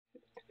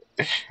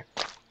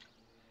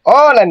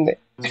Órale.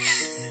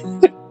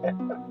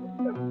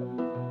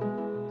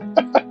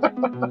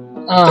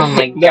 Oh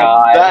my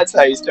god. That's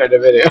how you start a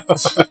video.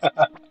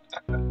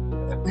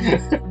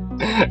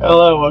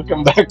 Hello,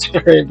 welcome back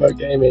to Rainbow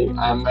Gaming.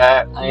 I'm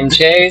Matt. I'm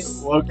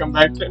Chase. Welcome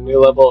back to a new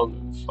level of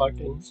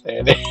fucking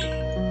sanity.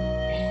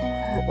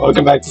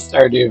 Welcome back to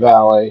Stardew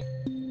Valley.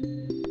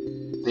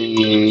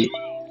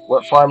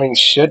 What farming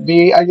should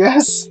be, I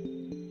guess.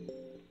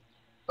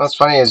 What's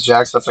funny is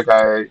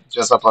Jacksepticeye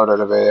just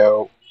uploaded a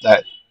video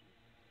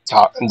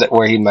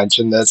where he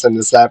mentioned this, and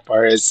the sad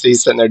part is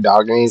he's sitting there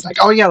dogging. He's like,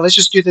 "Oh yeah, let's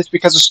just do this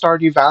because of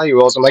Stardew Valley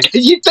rules." I'm like,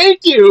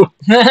 "Thank you."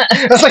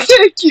 I was like,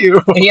 "Thank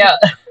you." Yeah.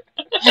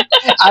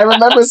 I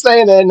remember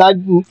saying it, and I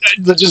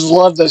just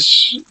love the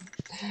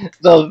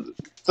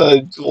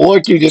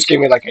look you just gave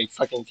me. Like, are you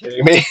fucking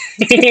kidding me?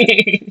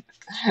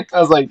 I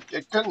was like, I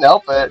couldn't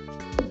help it.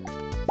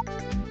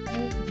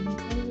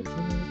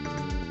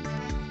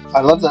 I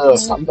love the little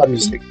samba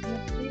music.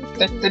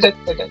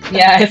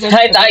 Yeah,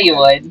 I thought you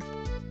would.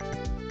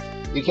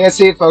 You can't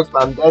see it, folks,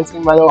 but I'm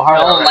dancing my little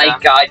heart out. Oh my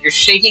god, you're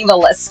shaking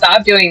the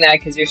stop doing that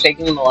because you're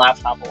shaking the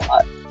laptop a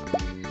lot.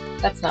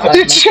 That's not what I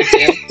meant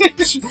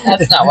to do.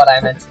 That's not what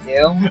I meant to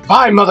do.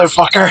 Bye,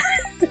 motherfucker!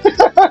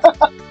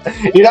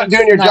 You're not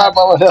doing your job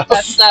well enough.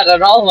 That's not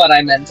at all what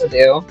I meant to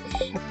do.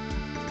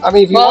 I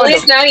mean, if you at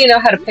least now you know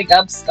how to pick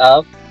up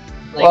stuff.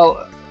 Like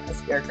the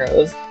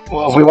scarecrows.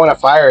 Well, if we want to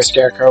fire a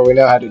scarecrow, we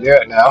know how to do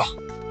it now.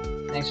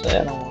 Actually,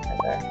 I don't want her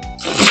there.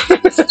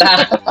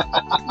 Stop.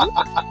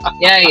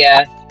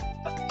 Yeah.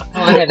 I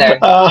want her there.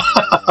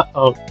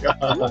 Oh,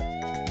 God.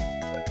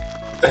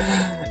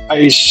 Are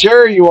you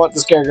sure you want the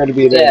scarecrow to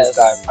be there this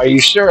time? Are you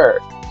sure?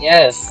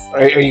 Yes.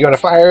 Are you going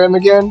to fire him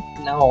again?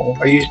 No.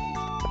 Are you?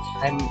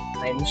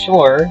 I'm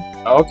sure.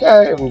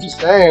 Okay, I'm just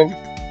saying.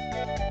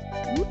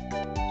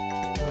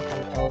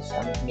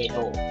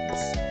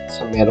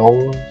 Some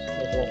middles.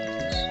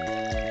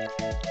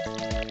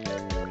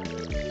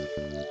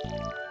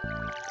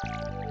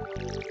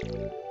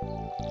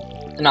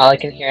 And all I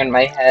can hear in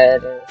my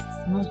head is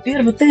the most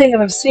beautiful thing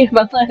I've ever seen in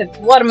my life.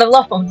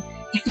 Watermelon.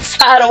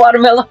 Inside a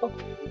watermelon.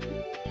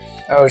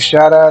 Oh,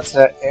 shout out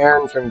to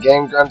Aaron from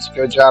Game Grumps.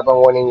 Good job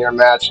on winning your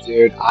match,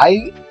 dude.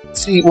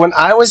 When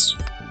I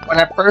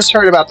first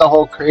heard about the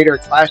whole creator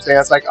clash thing, I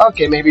was like,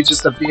 okay, maybe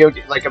just a video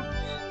game,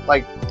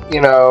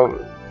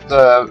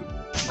 the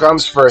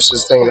Grumps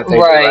versus thing that they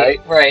do,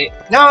 right? Right.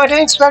 No, I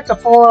didn't expect a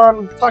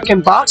full-on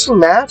fucking boxing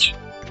match.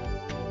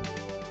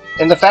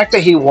 And the fact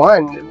that he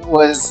won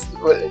was,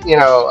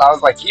 I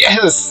was like,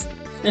 yes!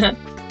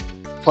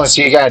 Plus,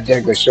 you gotta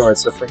dig the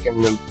shorts, the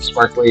freaking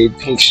sparkly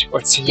pink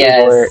shorts he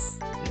wore.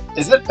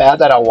 Is it bad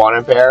that I want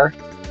a pair?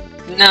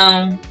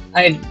 No,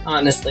 I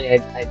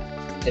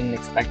didn't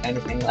expect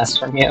anything less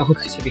from you,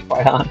 to be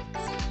quite honest.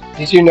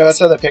 Did you notice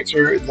how the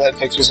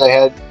pictures I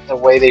had, the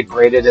way they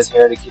braided his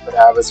hair to keep it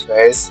out of his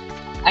face?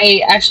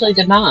 I actually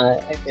did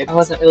not. I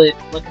wasn't really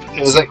looking at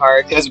it. Was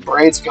hard. His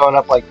braids going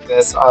up like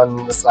this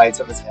on the sides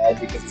of his head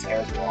because his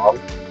hair is long.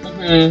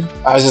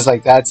 I was just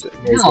like, that's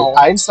amazing. No.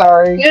 I'm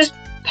sorry. You just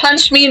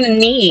punched me in the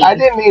knee. I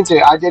didn't mean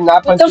to. I did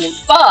not punch you. What the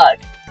fuck?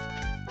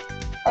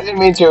 I didn't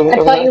mean to. I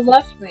thought you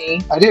left me.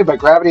 I did, but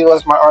gravity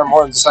left my arm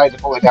more and decided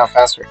to pull it down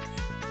faster.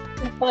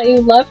 I thought you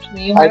left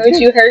me. Why would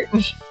you hurt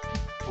me?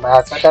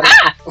 I'm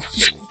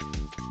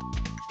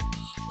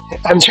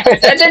trying.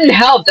 That didn't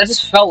help. That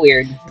just felt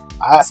weird.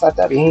 What the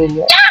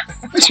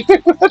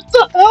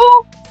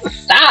hell?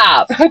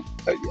 Stop.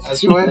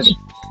 As you wish.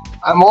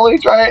 I'm only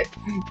trying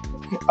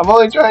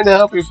to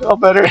help you feel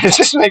better. It's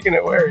just making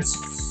it worse.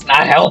 It's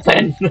not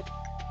helping.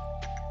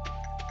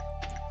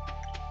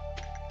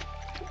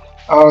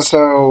 Oh,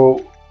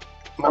 so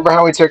remember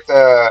how we took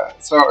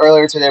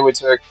earlier today we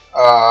took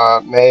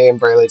May and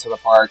Brayley to the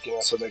park,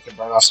 so they could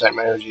burn off some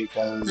energy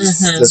because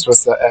this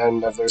was the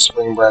end of their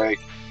spring break.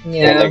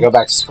 Yeah. And they go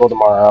back to school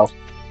tomorrow.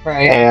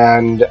 Right.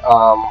 And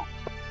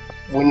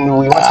when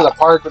we went to the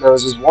park, there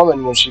was this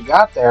woman. When she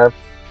got there,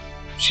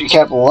 she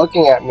kept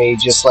looking at me,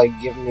 just like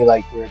giving me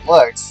like weird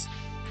looks.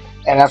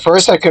 And at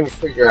first, I couldn't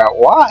figure out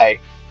why.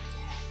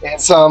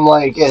 And so I'm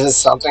like, is it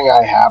something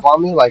I have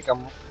on me? Like,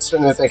 I'm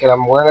sitting there thinking,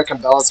 I'm wearing a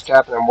Cabela's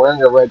cap and I'm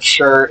wearing a red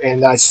shirt.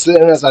 And as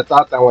soon as I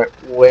thought that, I went,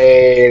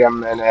 wait a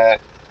minute.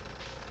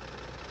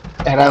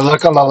 And I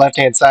look on the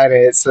left-hand side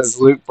and it says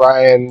Luke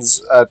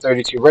Bryan's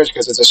 32 Rich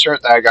because it's a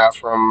shirt that I got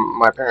from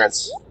my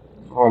parents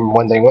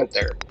when they went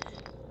there.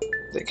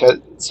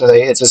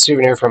 It's a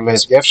souvenir from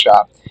his gift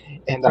shop.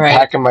 And the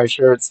back of my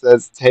shirt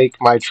says, take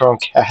my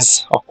drunk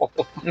ass home.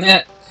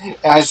 And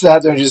I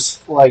sat there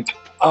just like,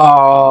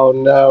 oh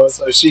no.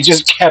 So she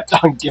just kept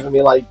on giving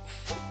me like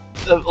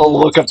a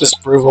look of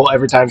disapproval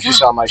every time she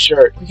saw my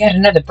shirt. We got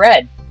another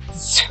bread.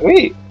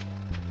 Sweet.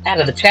 Out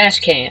of the trash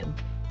can.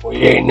 We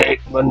ain't eating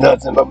but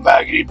nothing but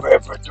baggy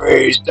bread for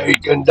 3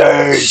 stinking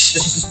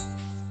days.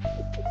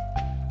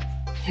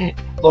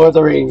 Lord of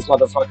the Rings,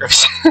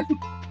 motherfuckers.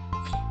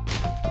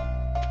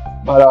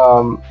 But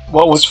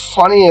what was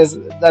funny is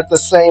that at the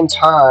same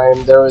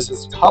time there was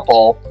this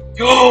couple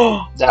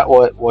that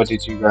what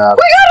did you grab?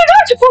 We got an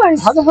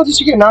octopus! How the hell did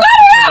you get an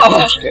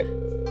octopus?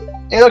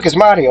 Hey, look, it's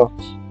Mario.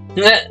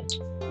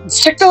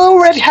 Stick the little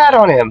red hat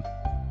on him,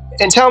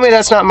 and tell me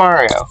that's not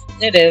Mario.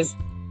 It is.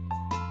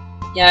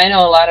 Yeah, I know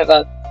a lot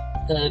about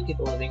the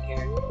people living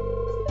here.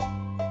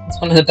 It's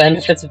one of the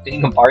benefits of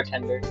being a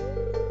bartender.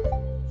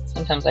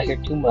 Sometimes I hear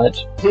too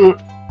much.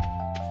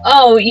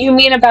 Oh, you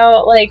mean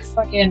about, like,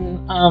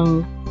 fucking,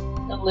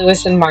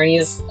 Lewis and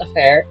Marty's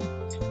affair?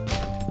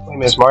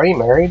 Wait, is Marty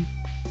married?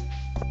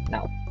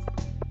 No.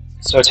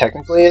 So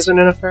technically isn't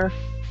an affair?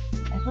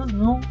 I don't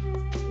know.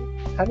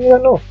 How do you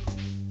not know?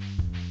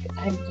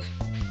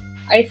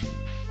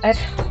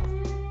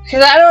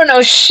 Because I don't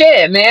know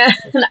shit, man.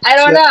 I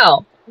don't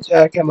know.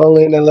 Jack, I'm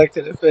only an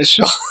elected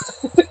official.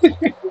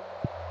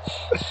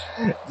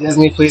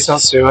 Disney, please don't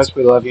sue us.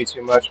 We love you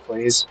too much,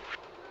 please.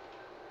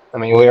 I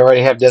mean, we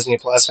already have Disney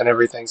Plus and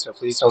everything, so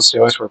please don't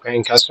sue us. We're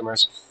paying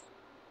customers.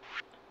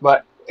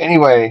 But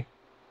anyway,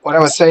 what I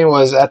was saying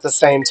was, at the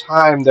same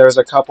time, there was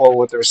a couple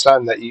with their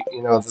son that you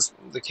know,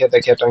 the kid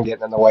that kept on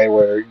getting in the way,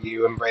 where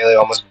you and Brayley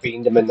almost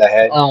beamed him in the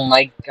head. Oh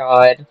my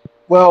god.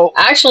 Well,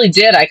 I actually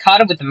did. I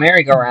caught him with the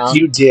merry-go-round.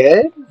 You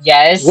did?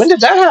 Yes. When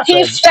did that happen?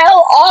 He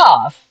fell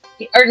off.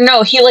 He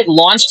like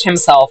launched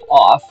himself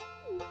off,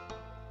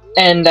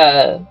 and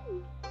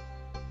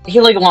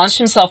he like launched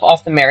himself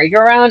off the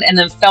merry-go-round and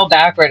then fell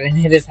backward and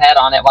hit his head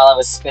on it while I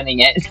was spinning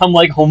it. And I'm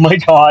like, oh my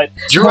god,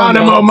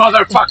 Geronimo,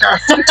 motherfucker!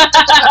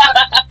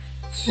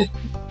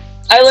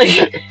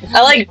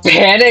 I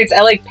panicked.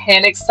 I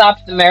panic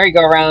stopped the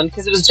merry-go-round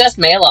because it was just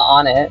Mela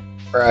on it.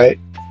 Right.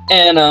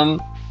 And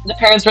the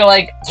parents were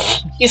like,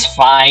 he's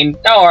fine.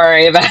 Don't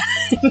worry about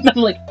it.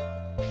 I'm like,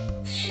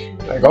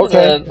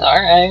 okay, all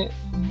right.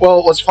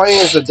 Well, what's funny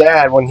is the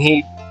dad, when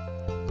he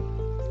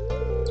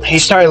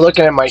started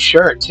looking at my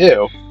shirt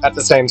too at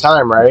the same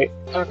time, right?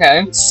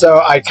 Okay.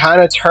 So I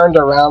kind of turned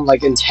around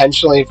like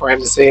intentionally for him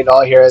to see it, and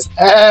all I hear is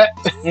eh.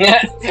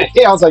 Yeah.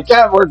 Yeah, I was like,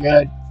 yeah, we're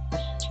good.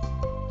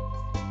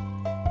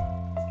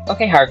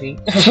 Okay, Harvey.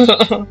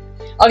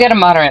 I'll get a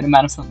moderate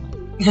amount of sunlight.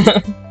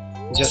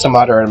 Just a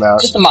moderate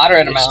amount. Just a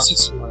moderate amount.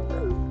 Just a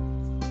moderate.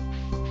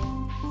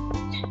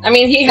 I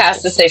mean, he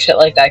has to say shit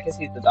like that because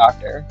he's the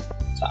doctor.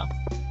 So.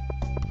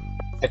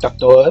 A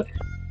doctor?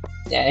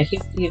 Yeah,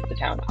 he's the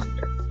town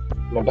doctor.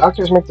 You know,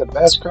 doctors make the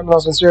best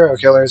criminals and serial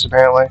killers,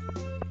 apparently.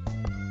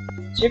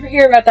 Did you ever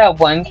hear about that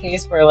one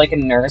case where, like, a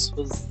nurse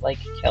was, like,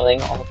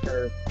 killing all of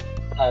her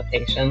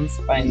patients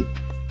by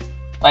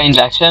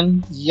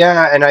injection?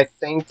 Yeah, and I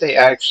think they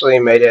actually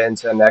made it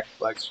into a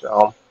Netflix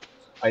film.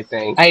 I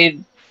think.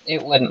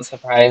 It wouldn't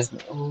surprise me.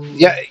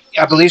 Yeah,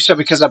 I believe so,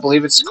 because I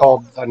believe it's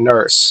called The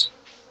Nurse.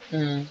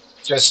 Mm.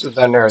 Just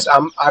The Nurse.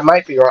 I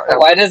might be wrong.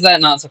 Why does that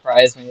not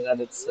surprise me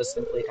that it's so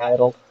simply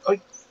titled?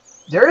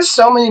 There are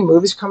so many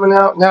movies coming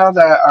out now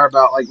that are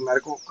about, like,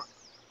 medical.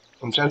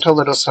 When Gentle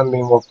Little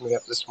Sunbeam woke me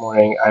up this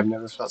morning, I've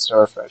never felt so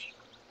refreshed.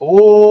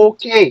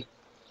 Okay.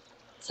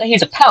 So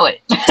he's a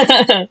poet.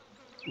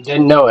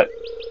 Didn't know it.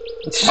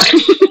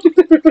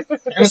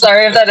 I'm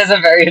sorry if that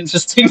isn't very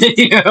interesting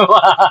to you.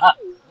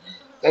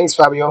 Thanks,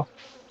 Fabio.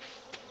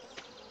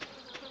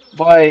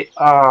 But,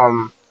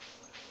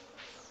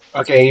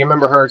 okay, you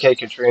remember Hurricane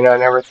Katrina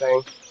and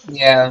everything?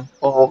 Yeah.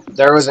 Well,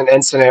 there was an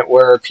incident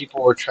where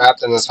people were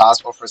trapped in this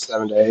hospital for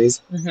 7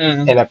 days,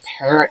 Mm-hmm. and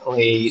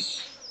apparently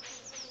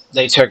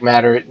they took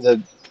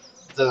the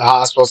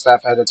hospital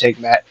staff had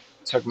to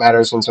took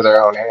matters into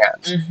their own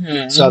hands.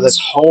 Mm-hmm. So this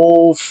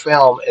whole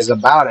film is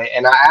about it,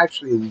 and I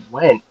actually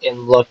went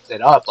and looked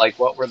it up, like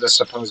what were the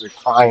supposed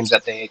crimes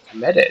that they had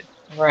committed.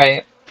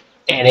 Right.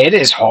 And it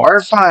is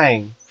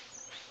horrifying.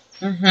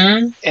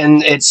 Mm-hmm.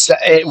 And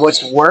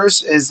what's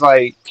worse is,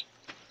 like,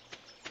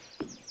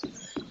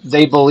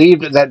 they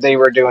believed that they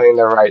were doing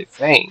the right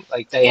thing.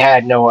 Like, they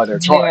had no other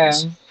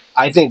choice. Yeah.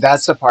 I think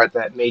that's the part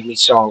that made me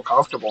so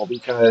uncomfortable,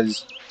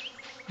 because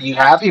you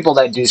have people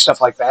that do stuff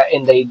like that,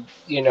 and they,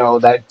 you know,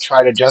 that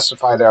try to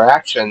justify their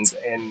actions,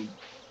 and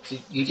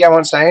you get what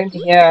I'm saying?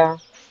 Yeah.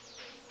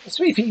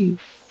 Sweet pea.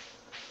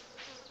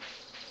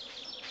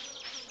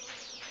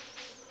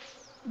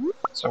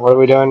 So what are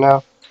we doing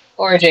now?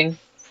 Foraging.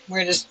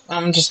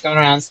 I'm just going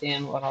around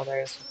seeing what all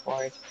there is to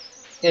forage.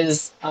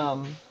 Because,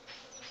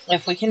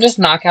 if we can just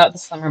knock out the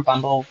summer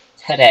bundle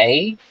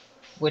today,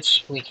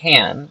 which we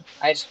can,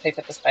 I just picked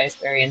up a spice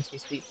berry and 2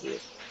 sweet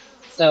peas.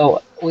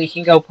 So we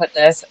can go put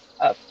this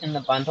up in the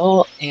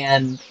bundle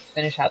and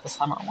finish out the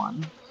summer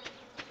one.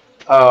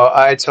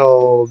 Oh,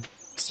 so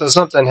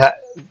something,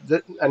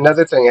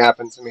 another thing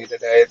happened to me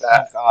today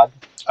that, oh God.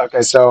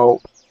 Okay,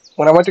 so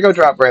when I went to go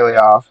drop Rayleigh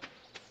off,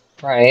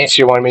 right,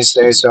 she wanted me to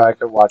stay so I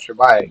could watch her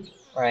bike.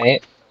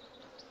 Right.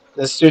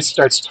 This dude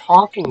starts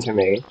talking to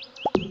me.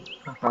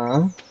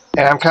 Uh-huh.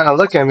 And I'm kind of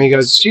looking at him. He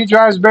goes, she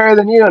drives better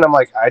than you. And I'm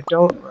like,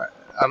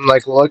 I'm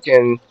like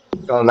looking,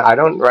 going, I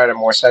don't ride a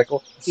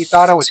motorcycle. He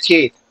thought I was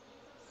Keith.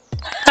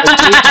 Keith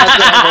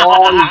has a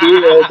long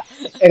beard.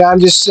 And I'm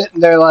just sitting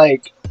there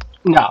like,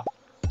 no.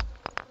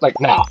 Like,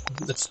 no.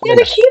 Yeah,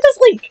 but Keith is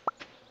like,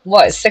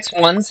 what, 6'1",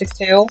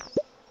 6'2"?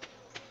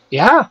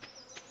 Yeah.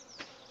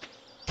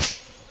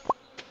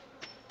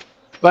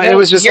 But it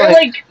was just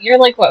you're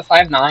like what,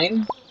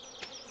 5'9"?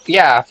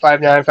 Yeah,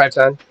 5'9",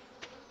 5'10".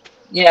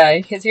 Yeah,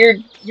 because you're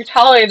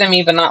taller than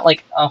me, but not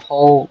like a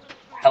whole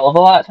hell of a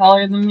lot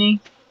taller than me.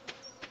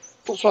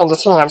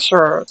 Listen, I'm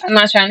short. I'm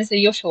not trying to say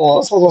you're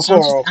short.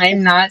 Listen.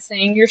 I'm not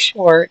saying you're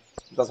short.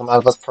 Doesn't matter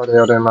if it's pretty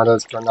or don't matter,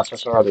 it's good enough for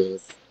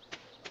shorties.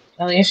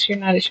 At least you're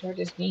not as short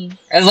as me.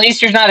 At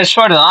least you're not as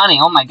short as Ani.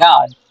 Oh my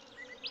god.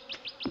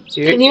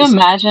 Can you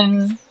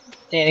imagine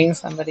dating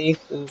somebody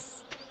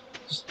who's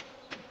just...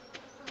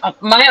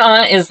 my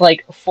aunt is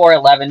like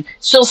 4'11".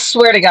 She'll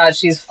swear to God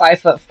she's 5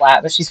 foot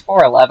flat, but she's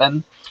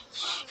 4'11".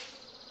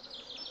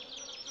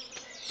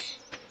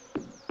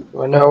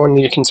 You know when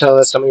you can tell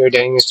that some of your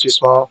dating is too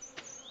small?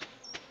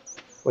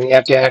 When you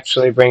have to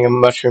actually bring a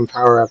mushroom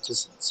power up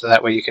so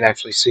that way you can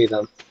actually see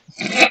them.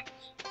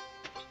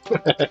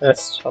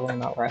 That's totally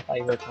not where I thought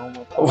you were going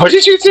with that. What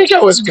did you think I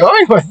was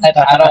going with?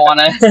 I don't want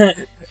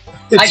to.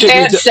 I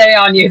can't say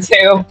on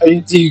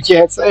YouTube. You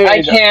can't say.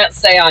 I can't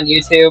say on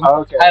YouTube.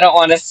 Okay. I don't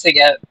want us to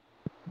get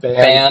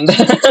banned.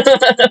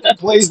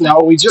 Please no.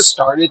 We just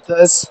started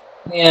this.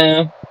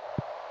 Yeah.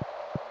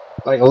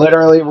 Like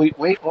literally,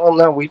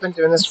 we've been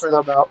doing this for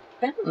about.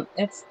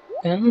 It's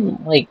been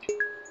like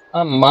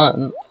a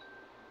month.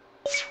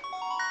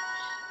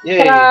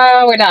 Yeah.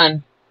 Ta-da, we're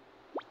done.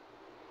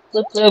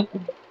 Bloop bloop.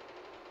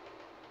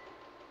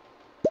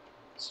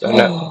 So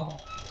no.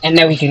 And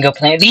now we can go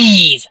plant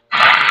these.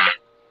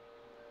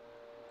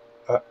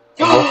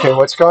 Okay,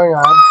 what's going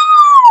on?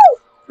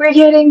 We're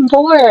getting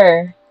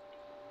more.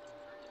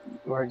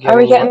 Are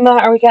we getting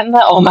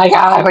that? Oh my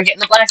god, we're getting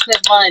the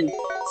blacksmith one.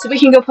 So we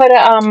can go put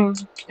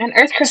an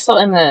earth crystal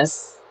in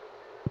this.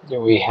 Do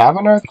we have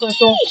an earth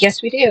crystal?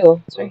 Yes, we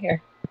do. It's right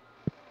here.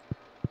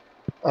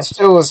 I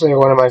still will say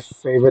one of my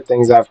favorite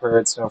things I've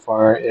heard so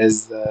far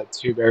is the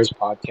Two Bears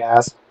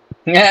podcast.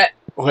 Yeah.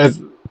 With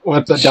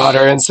the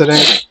daughter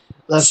incident.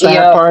 The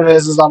sad part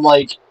is I'm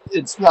like,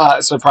 it's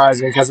not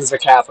surprising because it's a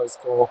Catholic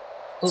school.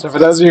 So for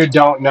those of you who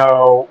don't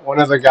know, one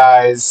of the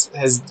guys,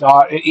 his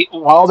daughter,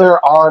 while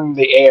they're on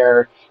the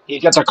air, he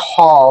gets a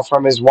call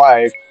from his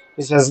wife.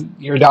 He says,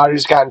 your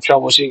daughter's got in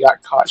trouble. She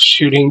got caught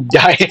shooting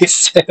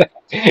dice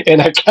in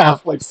a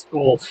Catholic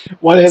school.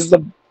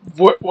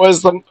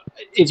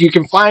 If you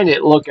can find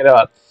it, look it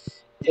up.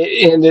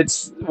 And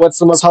what's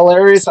the most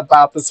hilarious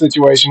about the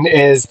situation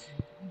is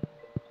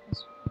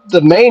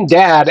the main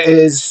dad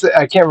is,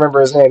 I can't remember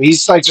his name.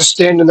 He's like just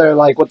standing there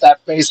like with that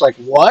face like,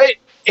 what?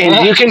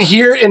 And you can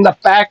hear in the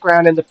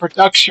background in the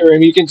production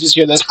room, you can just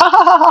hear this,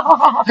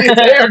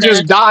 they're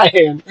just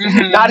dying.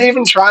 Not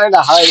even trying to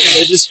hide it.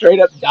 They're just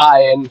straight up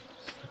dying.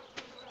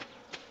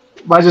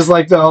 By just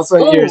like the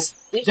also hears,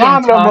 we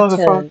can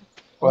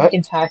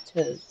talk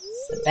to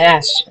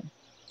Sebastian.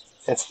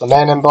 It's the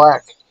man in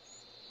black.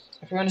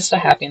 Everyone is so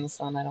happy in the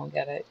sun, I don't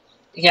get it.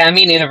 Yeah,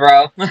 me neither,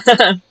 bro.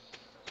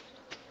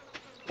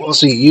 Well,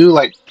 see, you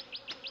like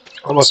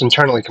almost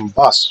internally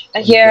combust.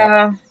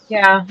 Yeah.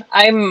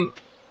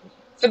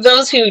 For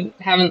those who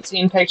haven't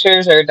seen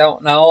pictures or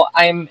don't know,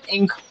 I'm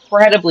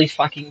incredibly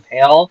fucking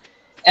pale,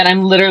 and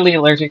I'm literally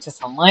allergic to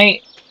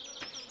sunlight.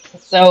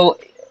 So,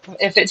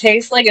 if it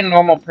takes like a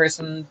normal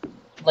person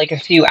like a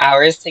few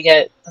hours to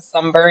get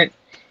sunburnt,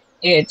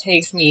 it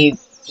takes me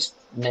just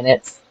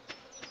minutes.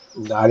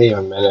 Not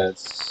even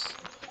minutes.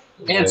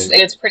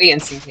 It's pretty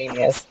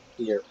instantaneous.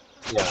 Yeah,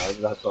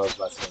 that's what I was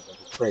about to say.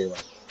 It's pretty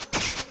like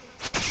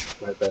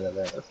right then and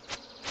there.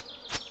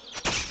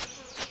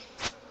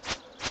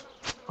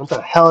 What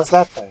the hell is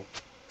that thing?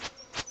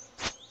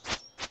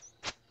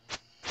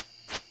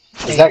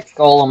 Is that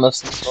golem of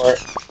some sort?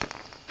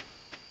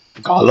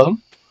 Golem?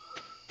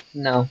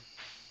 No.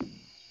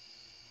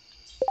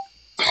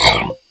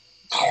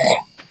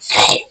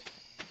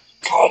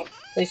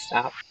 Please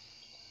stop.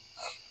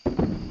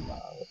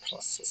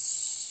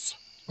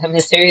 A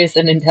mysterious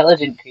and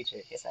intelligent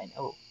creature. Yes, I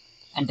know.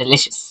 And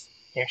delicious.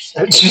 They're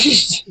so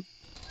delicious.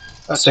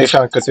 Oh, so you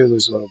found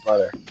Cthulhu's little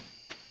brother.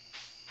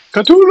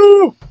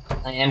 Cthulhu!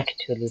 I am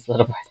Cthulhu's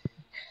little brother.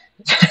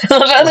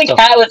 The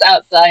cat was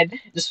outside,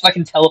 just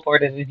fucking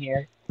teleported in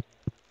here.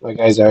 My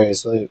guy's already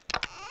asleep.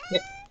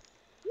 Yep.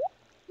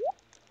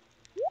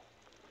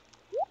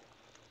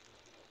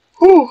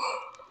 Whew.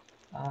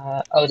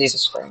 These are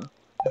spring.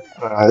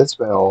 It's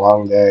been a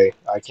long day.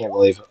 I can't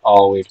believe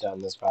all we've done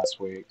this past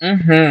week.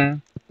 Mm-hmm.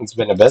 It's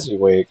been a busy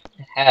week.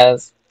 It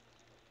has.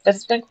 But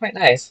it's been quite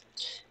nice.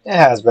 It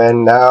has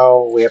been.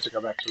 Now we have to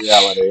go back to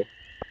reality.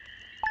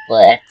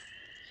 What?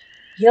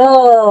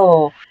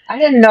 Yo! I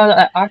didn't know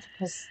that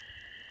octopus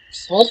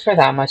sold for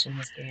that much in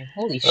this game.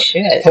 Holy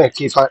shit.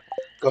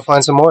 Go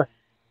find some more.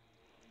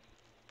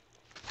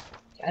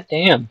 God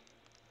damn.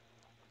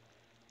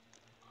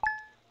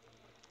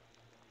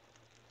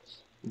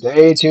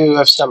 Day 2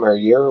 of summer,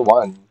 year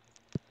 1.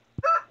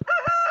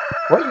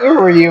 What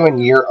year were you in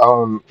your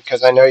own?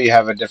 Because I know you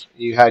have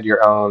you had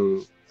your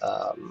own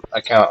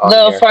account on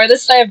here. The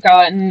farthest I've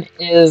gotten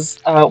is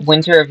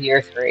winter of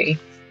year 3.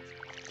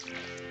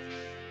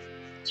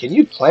 Can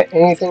you plant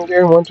anything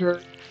during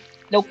winter?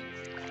 Nope.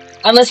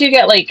 Unless you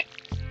get like,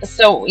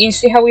 so you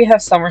see how we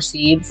have summer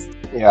seeds?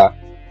 Yeah.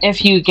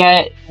 If you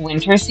get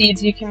winter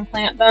seeds, you can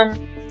plant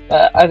them.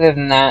 But other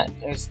than that,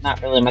 there's not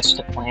really much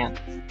to plant.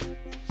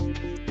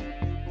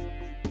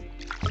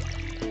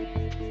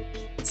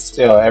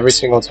 Still, every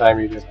single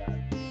time you do that.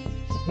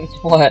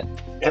 What?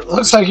 It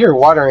looks like you're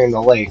watering the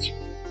lake.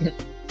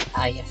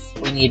 Ah, yes.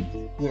 We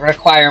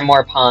require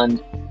more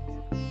pond.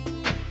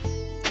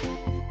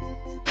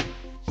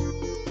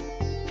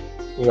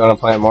 You want to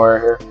plant more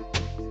here?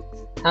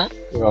 Huh?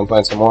 You want to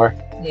plant some more?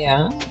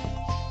 Yeah.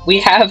 We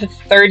have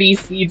 30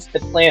 seeds to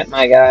plant,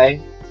 my guy.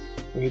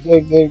 You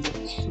dig.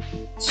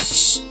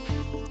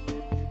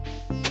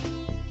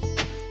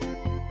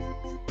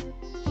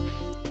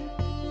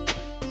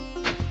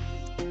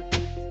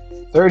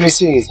 30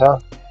 seeds, huh?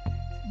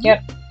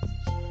 Yep.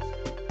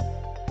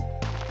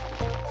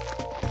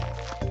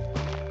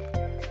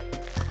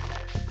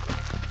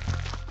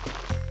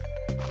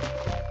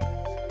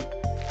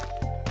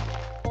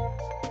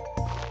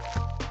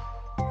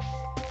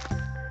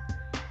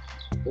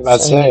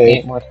 Let's So we need say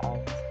 8 more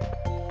times.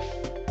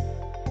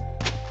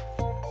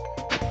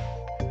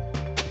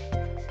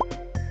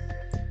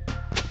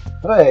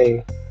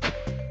 clay.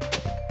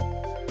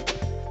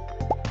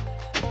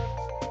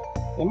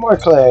 And more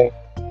clay.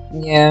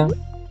 Yeah.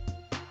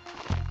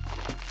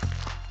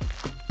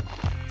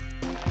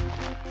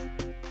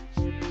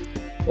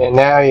 And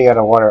now you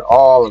gotta water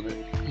all of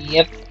it.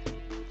 Yep.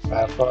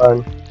 Have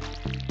fun.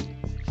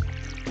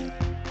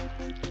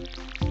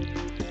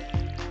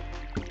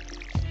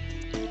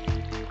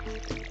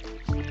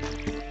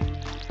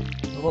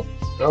 Oh.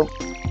 Nope.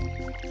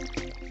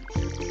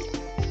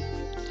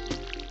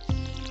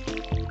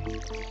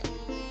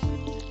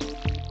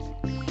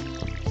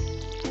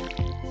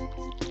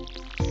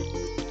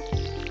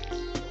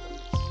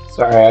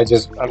 Sorry,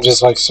 I'm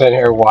just like sitting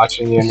here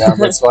watching you now,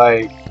 but it's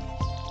like,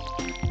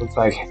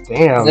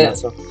 damn,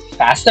 Is it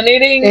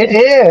fascinating? It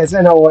is,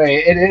 in a way,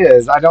 it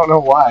is. I don't know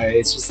why.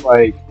 It's just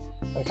like,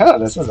 oh,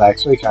 this is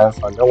actually kind of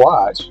fun to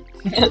watch.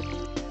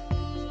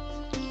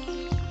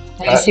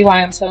 I see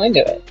why I'm so into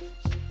it.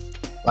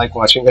 Like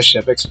watching a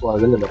ship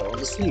explode in the middle of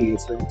the sea.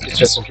 It's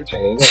just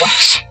entertaining to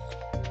watch.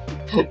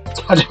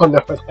 I don't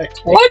know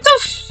what the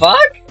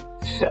fuck?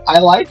 I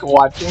like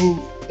watching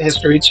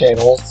History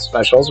Channel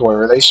specials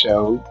where they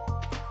show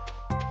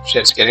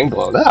ships getting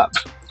blown up.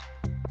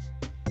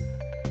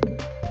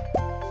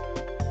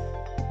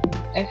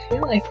 I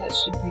feel like that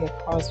should be a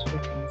cause for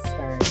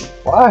concern.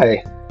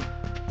 Why?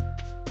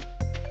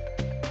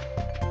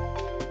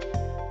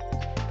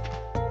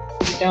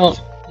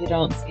 You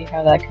don't see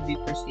how that could be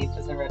perceived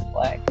as a red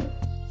flag.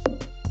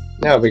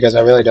 No, because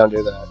I really don't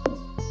do that.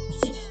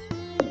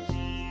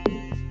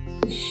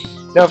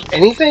 No, if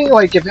anything,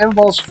 like if it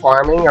involves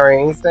farming or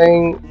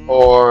anything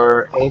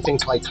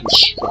like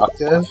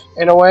constructive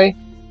in a way,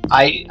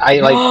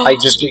 I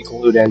just get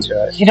glued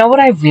into it. You know what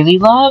I really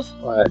love?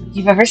 What?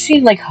 You've ever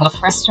seen like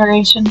hoof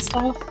restoration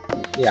stuff?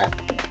 Yeah.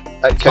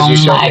 Oh you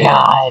showed my me.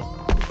 god.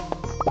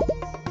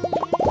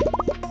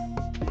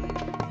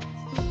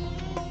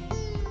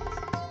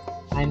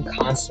 I'm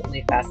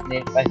constantly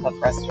fascinated by hoof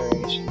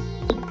restoration.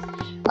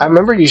 I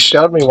remember you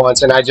showed me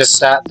once, and I just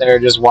sat there,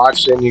 just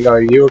watched it, and you go,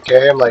 "Are you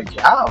okay?" I'm like,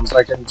 "Yeah." I was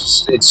like,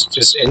 "It's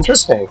just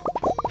interesting."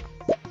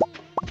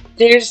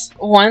 There's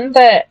one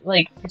that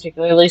like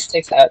particularly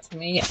sticks out to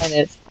me, and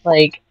it's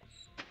like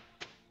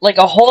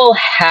a whole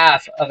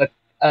half of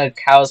a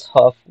cow's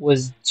hoof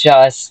was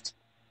just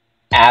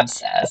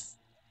abscess.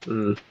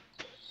 Mm.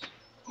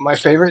 My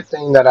favorite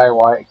thing that I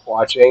like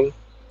watching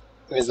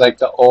is like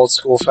the old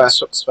school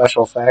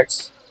special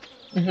effects.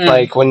 Mm-hmm.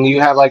 Like when you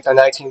have like the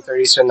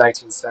 1930s to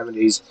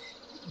 1970s,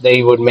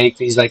 they would make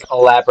these like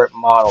elaborate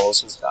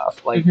models and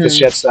stuff, like the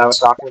ships that I was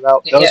talking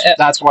about.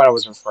 That's what I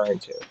was referring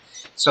to.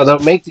 So they'll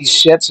make these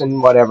ships and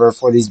whatever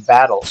for these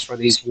battles, for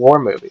these war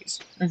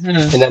movies, and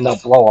then they'll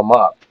blow them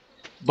up.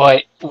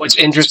 But what's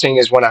interesting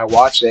is when I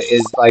watch it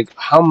is like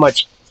how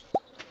much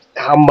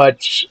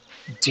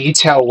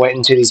detail went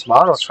into these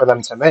models for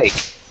them to make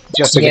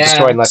just to get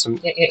destroyed,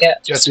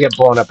 just to get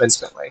blown up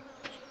instantly.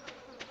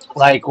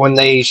 Like when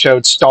they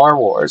showed Star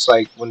Wars,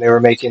 like when they were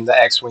making the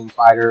X-Wing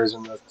fighters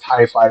and the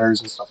TIE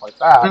fighters and stuff like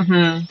that,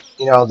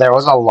 you know, there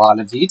was a lot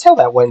of detail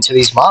that went into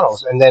these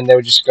models. And then they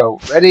would just go,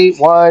 ready,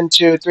 1,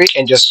 2, 3,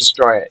 and just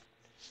destroy it.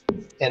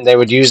 And they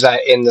would use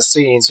that in the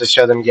scenes to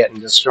show them getting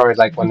destroyed,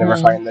 like when they were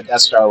fighting the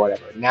Death Star or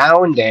whatever.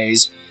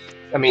 Nowadays,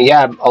 I mean,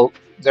 yeah,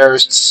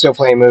 there's still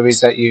plenty of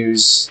movies that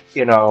use,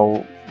 you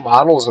know,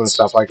 models and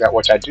stuff like that,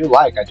 which I do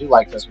like. I do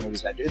like those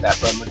movies that do that.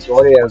 But a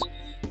majority of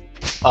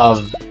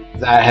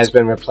that has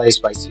been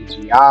replaced by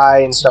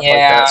CGI and stuff like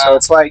that. So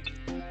it's like,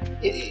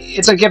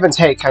 it's a give and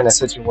take kind of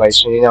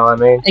situation, you know what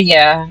I mean?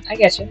 Yeah, I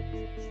get you.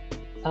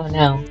 Oh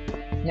no.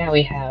 Now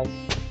we have...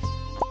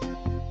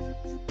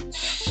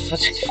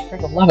 For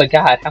the love of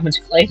God, how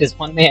much clay does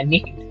one man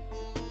need?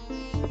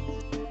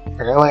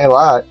 Apparently a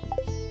lot.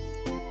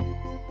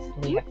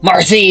 We have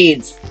more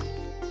seeds!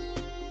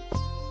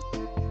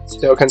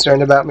 Still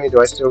concerned about me? Do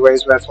I still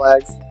raise red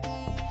flags?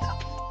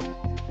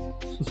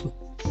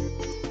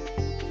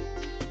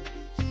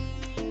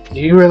 Do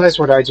you realize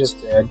what I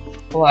just did?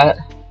 What?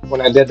 When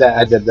I did that,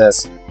 I did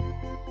this.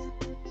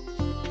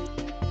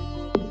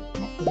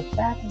 You're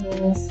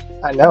fabulous.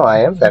 I know,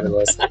 I am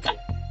fabulous.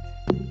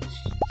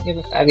 You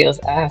have a fabulous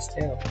ass,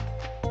 too.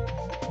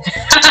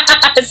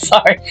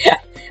 Sorry.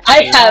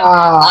 I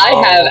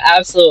have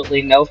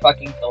absolutely no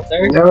fucking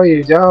filter. No,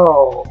 you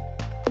don't.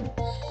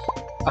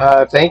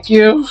 Thank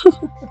you.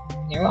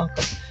 You're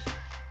welcome.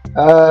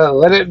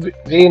 Let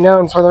it be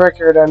known for the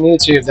record on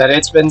YouTube that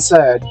it's been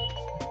said.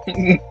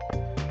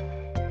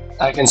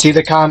 I can see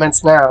the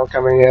comments now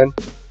coming in.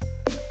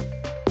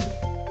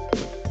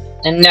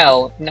 And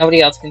no,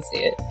 nobody else can see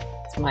it.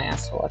 It's my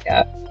ass to look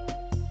at.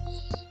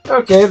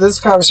 Okay, this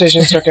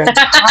conversation took an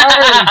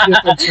entirely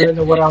different turn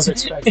than what I was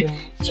expecting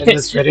in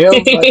this video,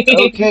 but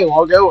okay,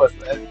 we'll go with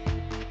it.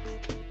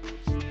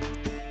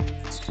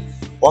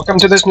 Welcome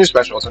to this new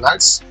special.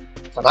 Tonight's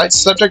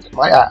subject,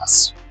 my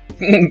ass.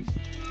 Actually,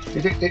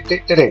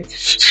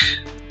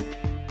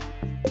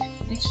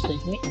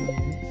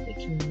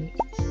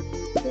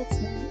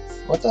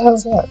 What the hell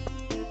is that?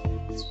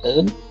 It's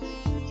food.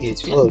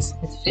 It's food.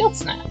 It's field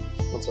snack.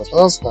 What's a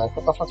field snack?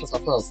 What the fuck is a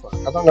field snack?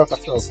 I don't know what a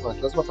field snack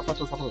is. What the fuck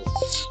is a field?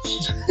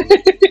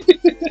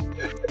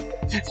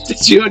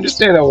 Did you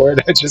understand a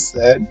word I just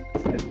said?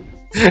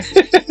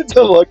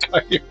 The look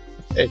on your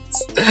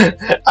face.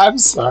 I'm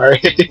sorry.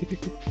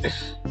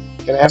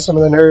 Can I have some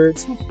of the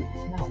nerds?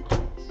 No.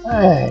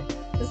 Hey.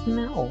 Just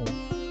no.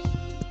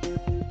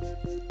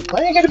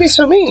 Why are you gonna be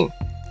so mean?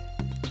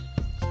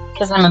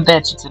 Because I'm a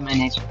bitch. It's in my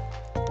nature.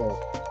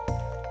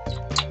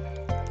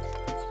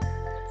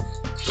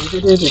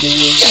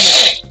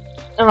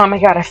 Oh my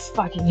god, I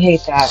fucking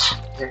hate that.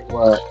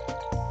 What?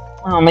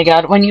 Oh my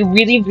god, when you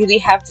really, really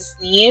have to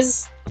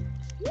sneeze,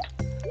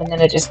 and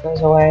then it just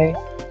goes away.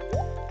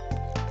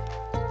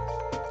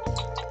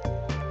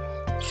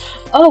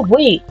 Oh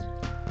wait,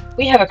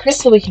 we have a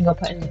crystal we can go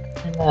put in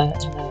the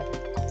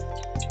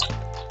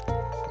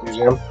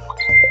Museum?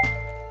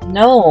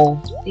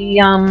 No, the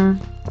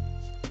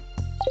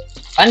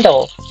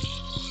bundle.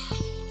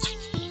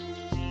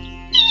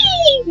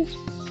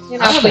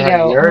 And off we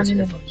go.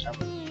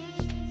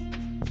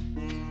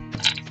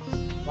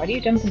 Why do you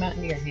dump them out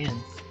into your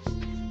hands?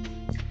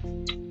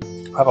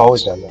 I've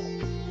always done that.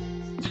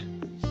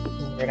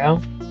 Weirdo.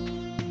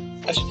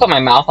 I just put my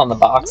mouth on the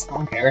box. I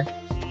don't care.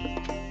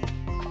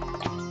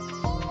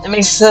 That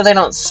makes it so they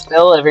don't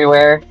spill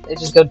everywhere. They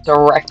just go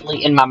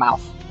directly in my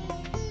mouth.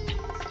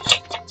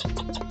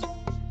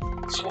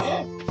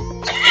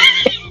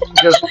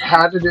 Just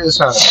had to do this,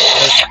 huh?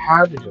 Just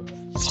had to do it.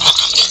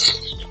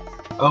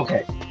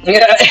 Okay.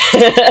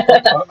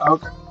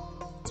 Okay.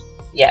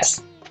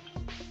 Yes.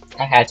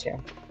 I had to.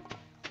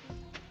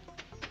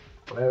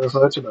 Whatever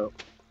floats your boat.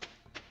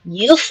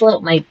 You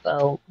float my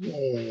boat.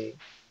 Yay.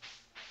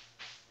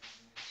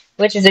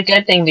 Which is a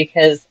good thing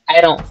because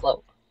I don't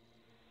float.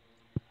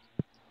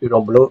 You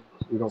don't bloat?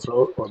 You don't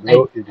float or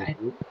bloat?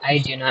 I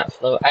do not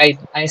float. I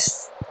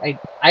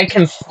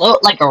can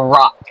float like a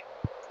rock.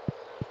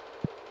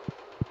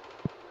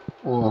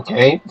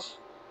 Okay.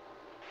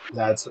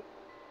 That's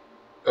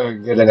a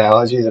good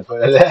analogy to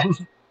put it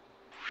in.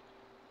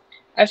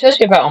 I've told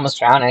you about almost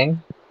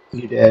drowning.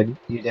 You did.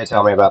 You did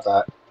tell me about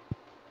that.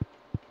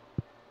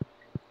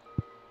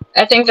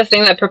 I think the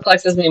thing that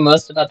perplexes me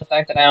most about the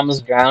fact that I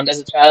almost drowned as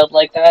a child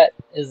like that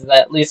is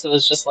that Lisa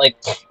was just like,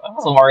 I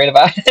wasn't worried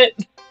about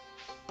it.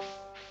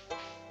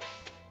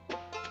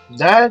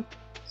 That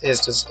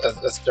is just a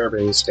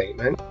disturbing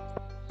statement.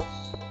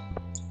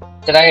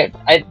 Did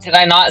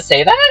I not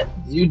say that?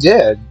 You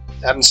did.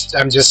 I'm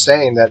just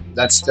saying that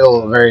that's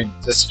still a very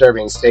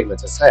disturbing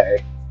statement to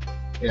say.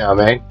 You know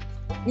what I mean?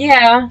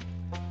 Yeah.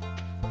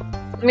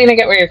 I mean, I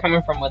get where you're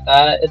coming from with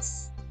that.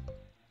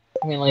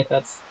 I mean, like,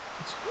 that's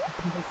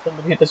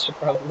somebody that should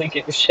probably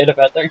give a shit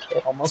about their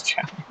kid almost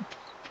drowning.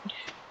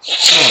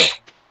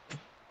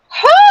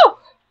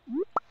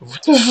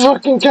 What the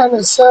fucking kind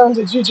of sound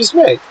did you just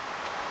make?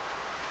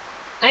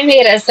 I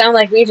made it sound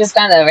like we just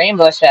found a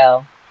rainbow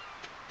shell.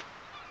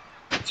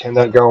 Can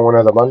that go in one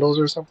of the bundles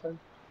or something?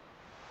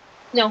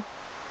 No.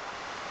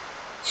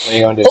 What are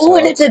you gonna do? Oh,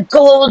 and it's a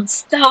gold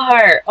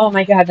star! Oh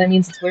my god, that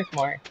means it's worth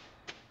more.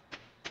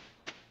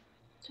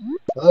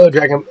 Hello,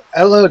 Dragon.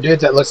 Hello, dude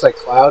that looks like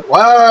Cloud.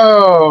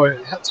 Whoa!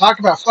 Talk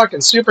about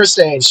fucking Super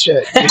Saiyan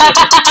shit.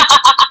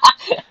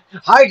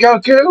 Hi,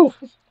 Goku!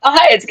 Oh,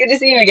 hi, it's good to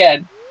see you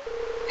again.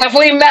 Have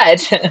we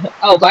met?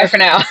 Oh, bye for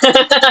now.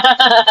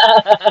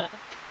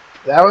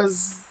 That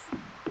was...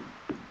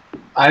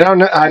 I don't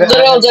know.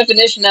 Literal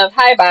definition of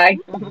hi, bye.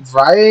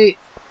 Right?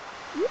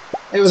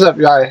 Hey, what's up,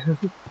 guy?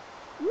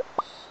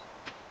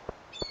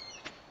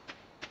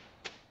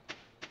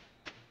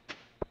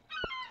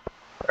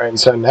 Alright,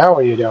 so now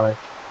what are you doing?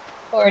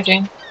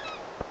 Foraging.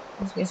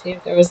 I was gonna see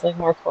if there was like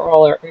more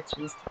coral or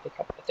urchins to pick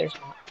up, but there's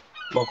not.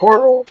 More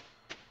coral?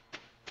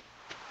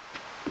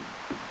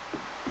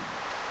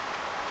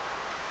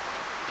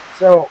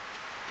 So,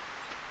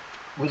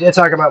 we did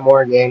talk about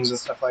more games and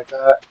stuff like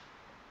that.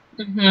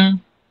 Mm-hmm.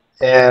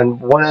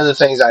 And one of the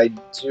things I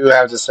do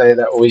have to say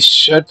that we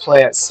should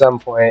play at some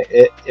point,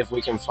 if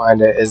we can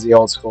find it, is the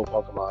old school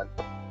Pokemon.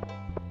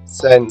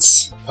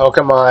 Since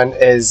Pokemon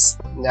is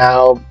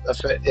now,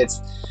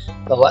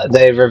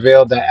 they've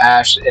revealed that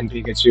Ash and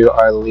Pikachu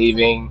are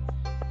leaving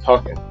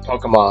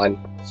Pokemon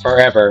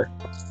forever.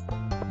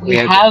 We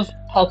have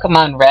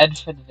Pokemon Red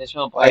for the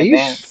Visual Boy Are you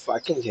Advance.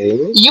 fucking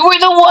kidding me? You were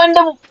the one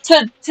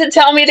to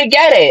tell me to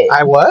get it.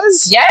 I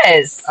was?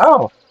 Yes.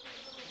 Oh.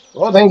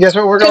 Well, then guess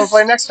what we're going to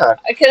play next time?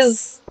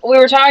 Because we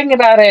were talking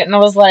about it, and I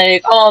was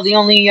like, oh, the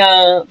only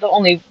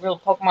real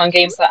Pokemon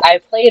games that I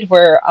played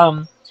were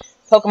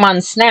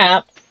Pokemon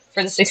Snap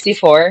for the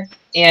 64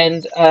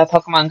 and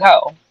Pokemon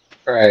Go.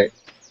 Right.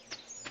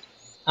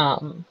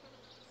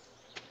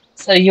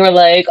 So you were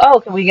like, oh,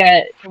 can we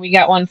get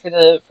one for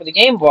the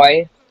Game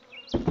Boy,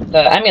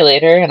 the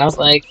emulator? And I was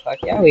like, fuck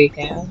yeah, we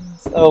can.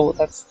 So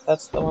that's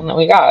the one that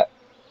we got.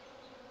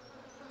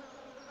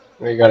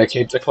 We got to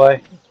keep the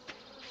clay?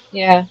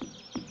 Yeah.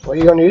 What are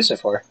you going to use it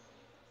for?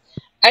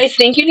 I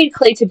think you need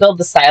clay to build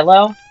the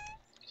silo.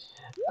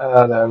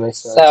 That makes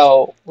sense.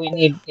 So we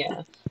need,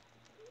 yeah.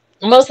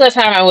 Most of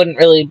the time I wouldn't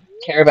really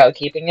care about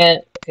keeping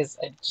it because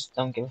I just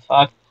don't give a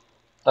fuck.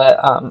 But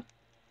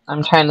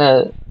I'm trying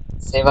to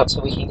save up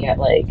so we can get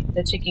like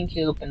the chicken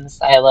coop and the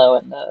silo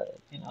and the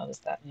this,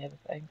 that, and the other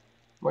thing.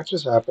 What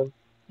just happened?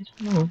 I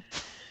don't know.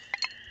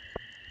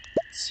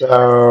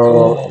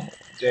 So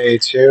day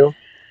 2.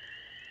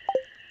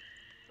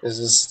 Is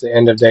this the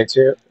end of day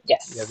 2?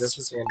 Yes. Yeah, this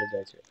is the end of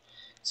day 2.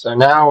 So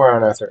now we're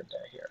on our 3rd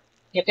day here.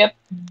 Yep.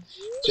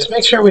 Just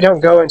make sure we don't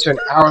go into an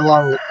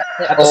hour-long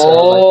episode.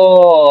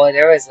 Oh,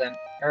 there was an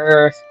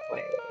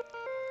earthquake.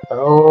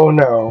 Oh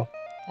no.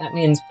 That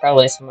means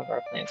probably some of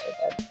our plants are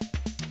dead.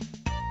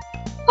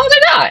 Oh,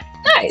 they're not!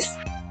 Nice!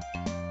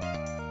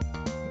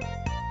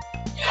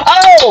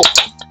 Oh!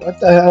 What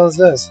the hell is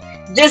this?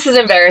 This is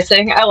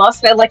embarrassing. I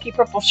lost my lucky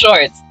purple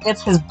shorts.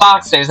 It's his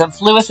boxers.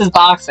 It's Lewis's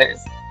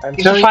boxers.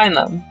 You should find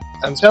them.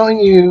 I'm telling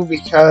you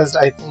because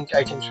I think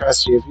I can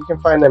trust you. If you can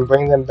find them,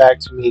 bring them back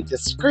to me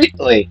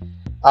discreetly.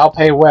 I'll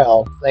pay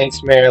well.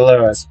 Thanks, Mayor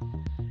Lewis.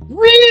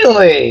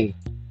 Really?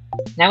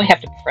 Now we have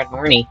to befriend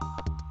Marnie.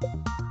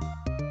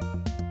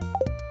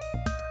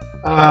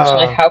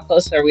 Actually, how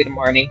close are we to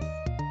Marnie?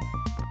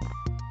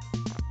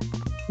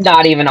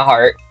 Not even a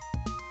heart.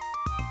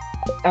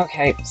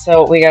 Okay,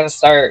 so we gotta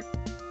start...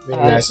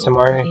 Being nice to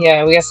Marnie?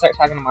 Yeah, we gotta start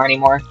talking to Marnie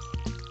more.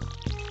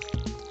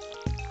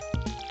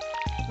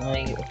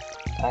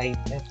 I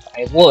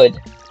would.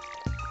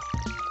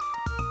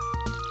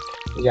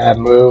 You gotta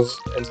move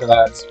into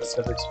that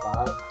specific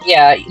spot.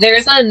 Yeah,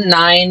 there's a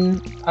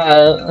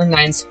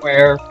 9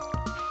 square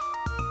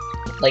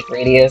like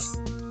radius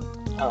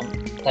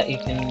that you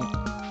can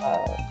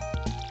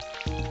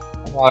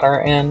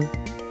water in.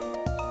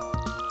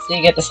 So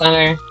you get the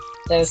center.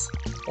 This,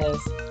 and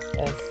that's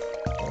it.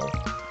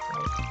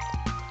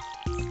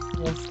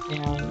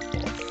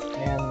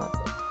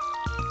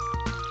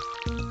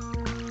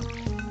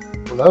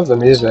 I love the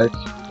music.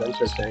 It's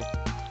interesting.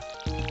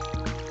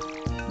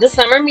 The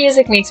summer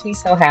music makes me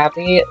so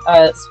happy.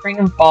 Spring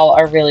and fall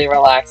are really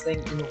relaxing,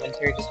 and the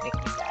winter just makes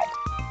me sad.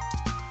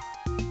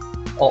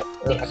 Oh,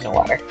 we have no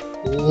water.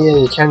 Yeah,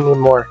 you can need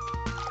more.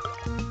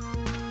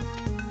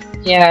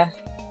 Yeah.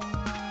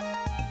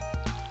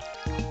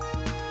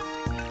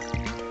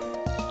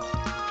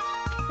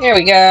 There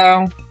we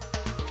go.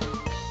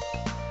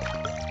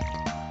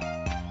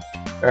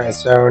 Alright,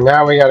 so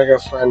now we gotta go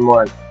friend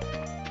Marnie.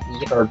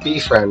 Or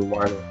befriend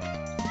Marnie.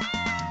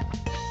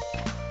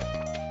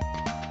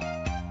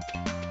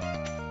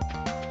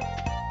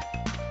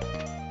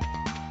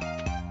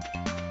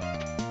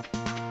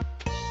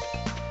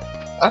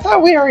 I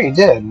thought we already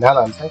did, now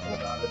that I'm thinking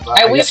about it.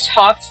 But We've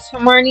talked to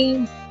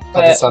Marnie,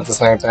 but it's not the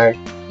same thing.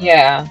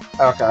 Yeah.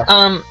 Okay.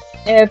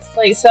 It's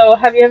like, so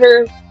have you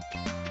ever,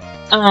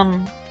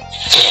 oh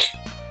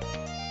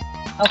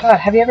god,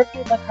 have you ever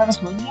played like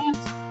Harvest Moon games?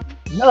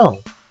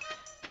 No.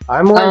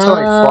 I'm more into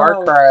like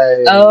Far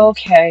Cry,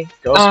 okay,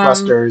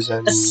 Ghostbusters,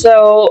 and...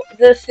 So,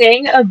 the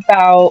thing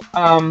about,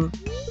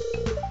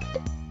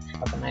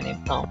 what's my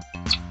name? Oh.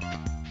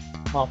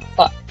 Well,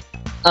 fuck.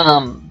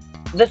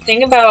 The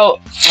thing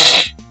about,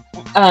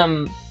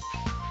 and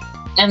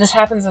this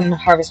happens in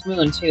Harvest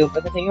Moon too,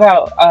 but the thing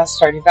about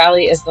Stardew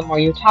Valley is the more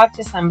you talk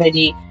to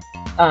somebody,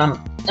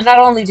 not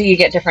only do you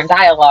get different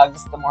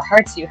dialogues, the more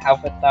hearts you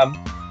have with them,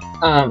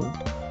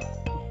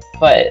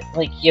 but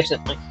like you have to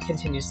like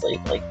continuously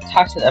like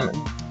talk to them and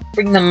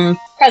bring them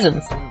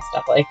presents and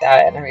stuff like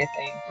that and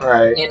everything,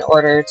 right? In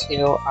order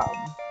to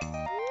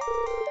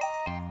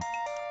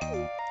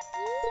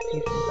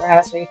pay for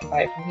grass, or you can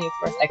buy it from me. Of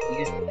course, I could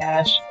use the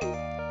cash.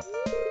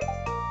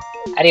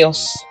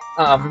 Adios.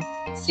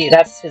 See,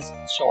 that's his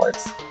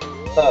shorts.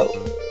 So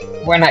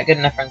we're not good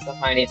enough friends with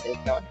Marnie to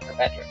go into her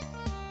bedroom.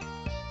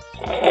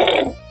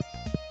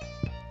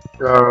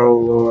 Oh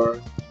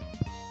Lord.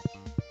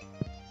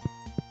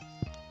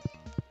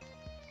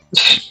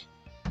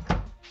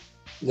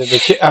 Did the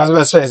kid, I was about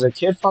to say, is the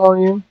kid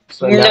following you?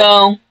 So no.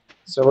 Now,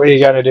 so what do you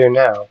got to do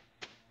now?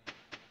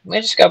 We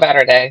just go about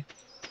our day.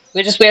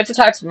 We have to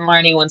talk to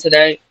Marnie once a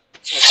day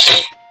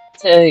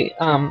to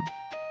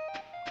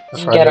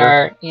get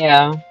our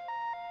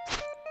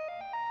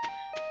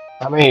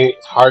How many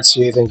hearts do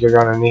you think you're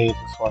gonna need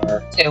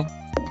before? 2.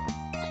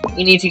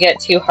 You need to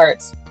get 2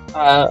 hearts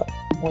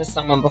with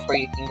someone before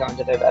you can go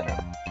into their bedroom.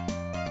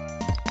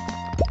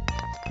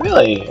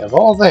 Really, of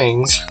all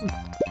things.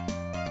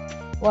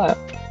 What?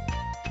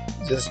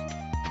 Just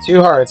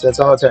 2 hearts, that's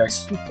all it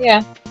takes.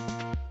 Yeah.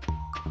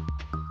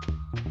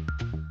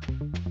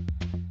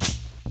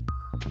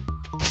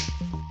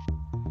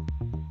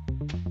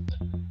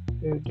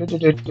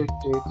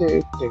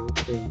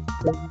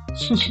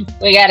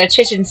 We got a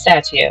Chichen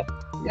statue.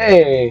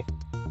 Yay!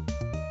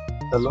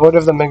 The Lord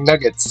of the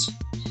McNuggets.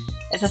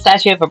 It's a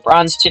statue of a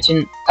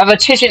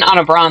Chichen on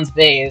a bronze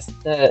vase.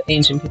 The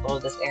ancient people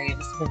of this area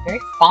must have been very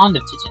fond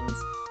of Chichens.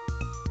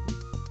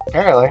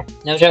 Apparently.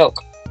 No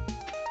joke.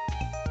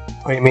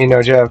 What do you mean,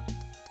 no joke?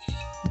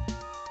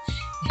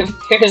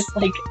 There's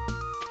like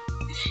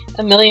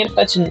a million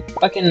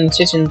fucking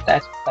Chichen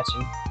statues.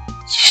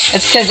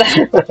 It's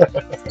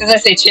because I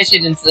say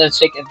chicken instead of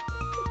chicken.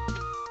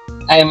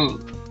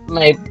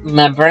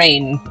 My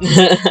brain.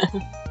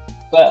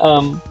 But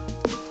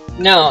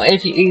no,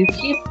 if you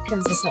keep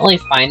consistently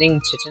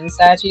finding chicken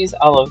statues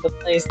all over the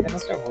place, they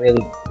must have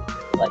really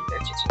like their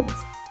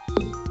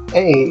chickens.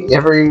 Hey,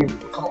 every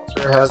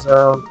culture has their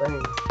own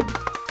thing.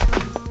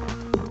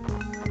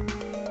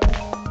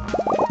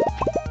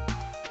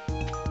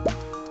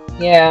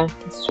 Yeah,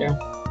 that's true.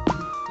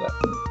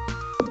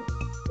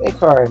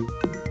 Acorn.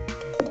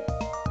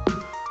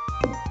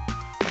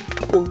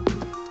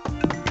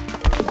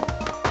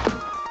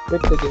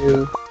 Good to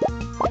do.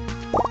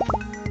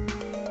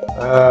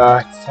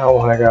 I don't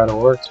want to go to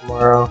work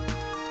tomorrow.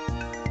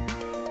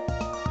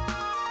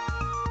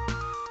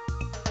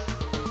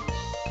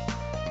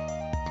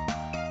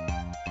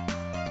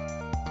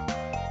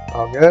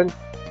 All good?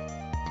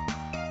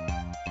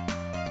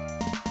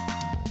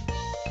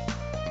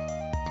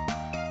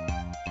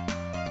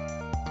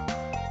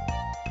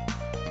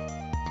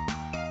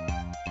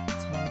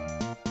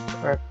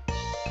 Alright.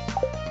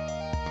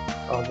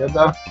 All good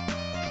though?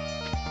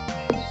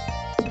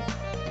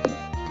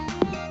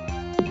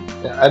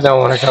 Yeah, I don't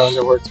want to go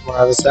into work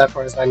tomorrow. The sad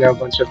part is I know a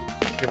bunch of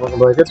people are going to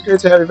be like, it's great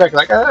to have you back.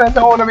 Like, I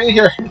don't want to be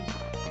here. I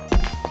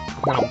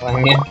don't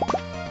blame you.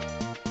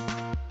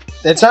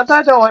 It's not that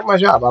I don't like my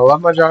job. I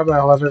love my job and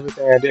I love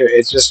everything I do.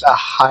 It's just a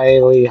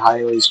highly,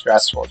 highly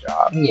stressful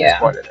job. Yeah.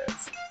 Is what it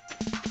is.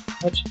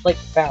 Which, like,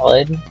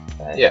 valid.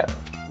 But yeah.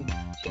 You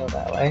feel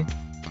that way.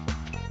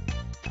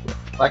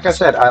 Like I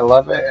said, I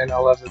love it and I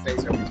love the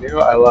things that we do.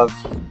 I love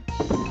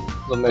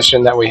the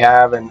mission that we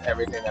have and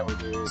everything that we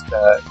do is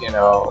to, you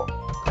know...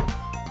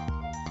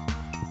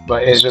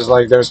 But it's just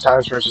like, there's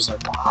times where it's just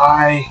like,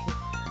 why?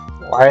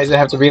 Why does it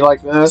have to be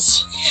like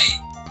this?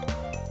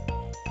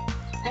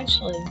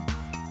 Actually...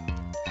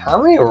 How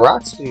many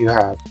rocks do you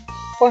have?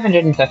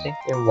 450.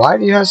 And why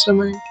do you have so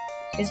many?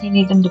 Because you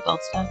need them to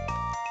build stuff.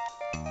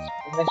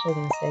 I was actually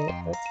going to say,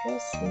 let's go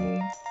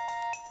see...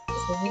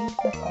 Is the link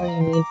that's all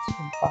you need to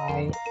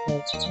buy the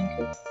chicken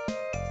coop?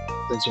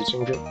 The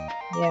chicken coop?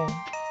 Yeah.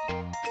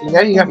 See,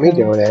 now you got me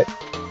doing it.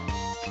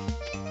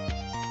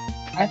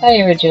 I thought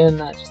you were doing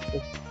that just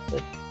to...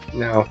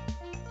 No.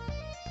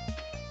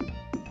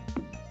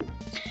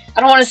 I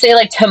don't want to say,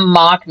 like, to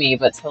mock me,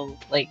 but to,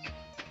 like...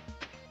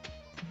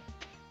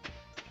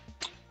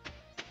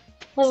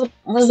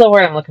 What's the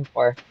word I'm looking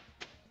for?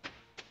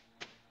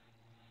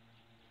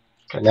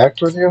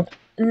 Connect with you?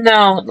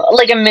 No,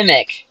 like a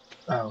mimic.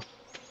 Oh.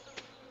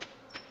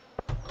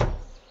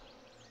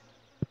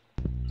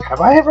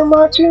 Have I ever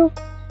mocked you?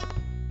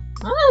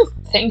 I don't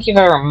think you've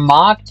ever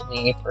mocked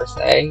me, per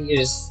se. You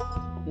just...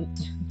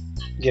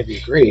 Give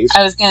you grief.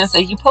 I was gonna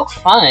say, you poke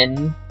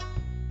fun.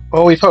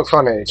 Well, we poke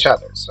fun at each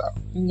other, so...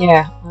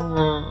 Yeah.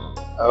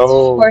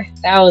 Oh.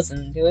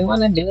 4,000. Do we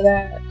want to do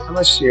that? How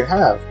much do you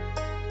have?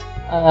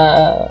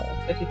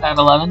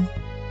 5511.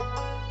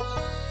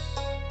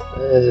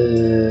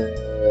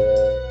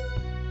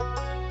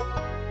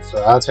 So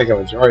I'll take a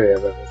majority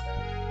of everything.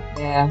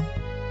 Yeah.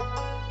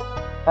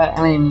 But,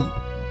 I mean...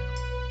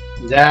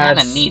 That's...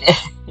 I'm gonna need it.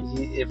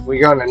 If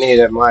we're gonna need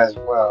it, might as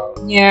well.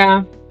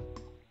 Yeah.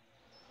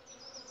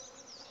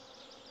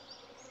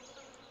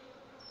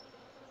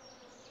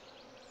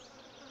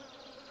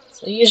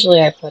 So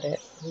usually I put it...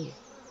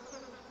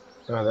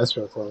 Oh, that's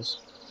real close.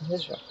 It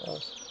is real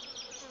close.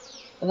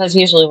 But that's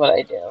usually what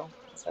I do.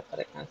 Is I put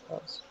it kind of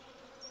close.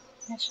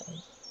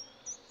 Actually.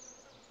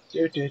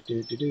 I'm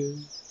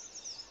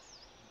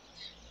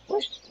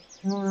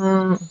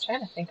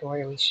trying to think of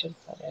where we should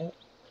put it.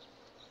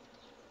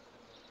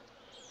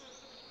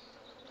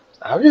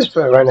 I would just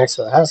put it right next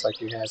to the house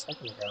like you had a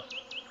second ago.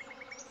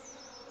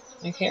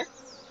 Like here?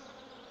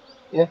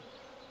 Yeah.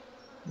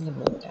 I'm gonna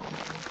move down.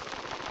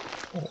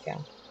 There we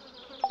go.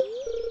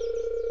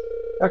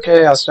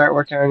 Okay, I'll start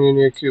working on your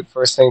new coop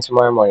first thing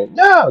tomorrow morning.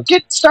 No!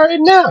 Get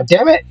started now,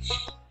 damn it!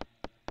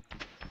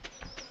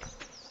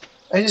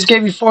 I just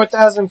gave you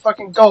 4,000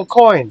 fucking gold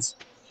coins.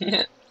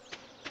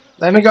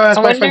 Let me go ask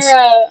my friends.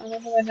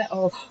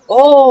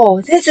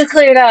 Oh, this is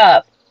cleared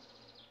up.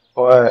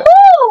 What?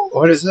 Woo!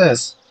 What is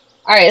this?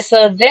 Alright,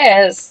 so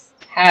this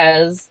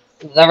has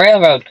the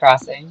railroad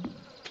crossing.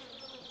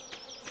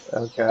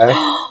 Okay.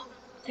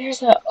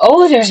 There's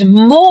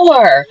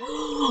more!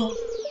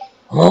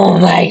 Oh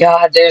my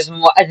god, there's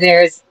more.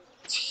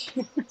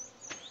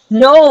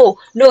 No,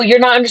 no, you're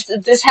not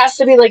understand. This has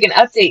to be like an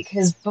update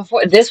because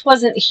before this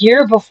wasn't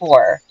here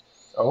before.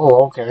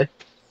 Oh, okay.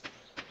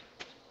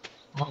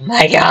 Oh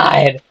my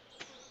god.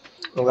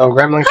 A little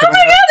gremlin Oh coming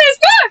my out. god, there's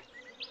stuff!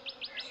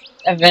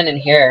 I've been in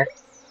here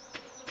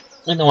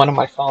in the one on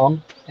my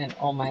phone, and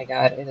oh my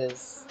god, it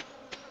is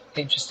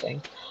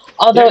interesting.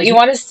 Although Yeah, you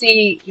want to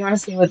see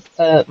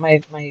what my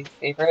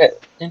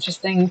favorite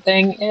interesting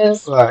thing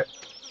is? but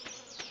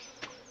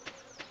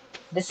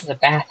This is a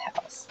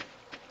bathhouse.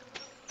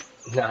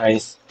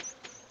 nice.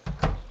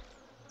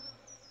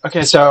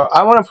 Okay, so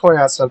I want to point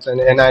out something,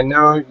 and I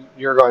know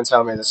you're going to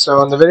tell me this.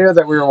 So in the video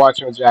that we were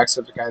watching with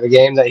Jacksepticeye, the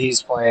game that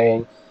he's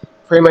playing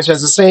pretty much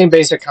has the same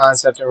basic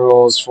concept and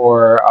rules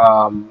for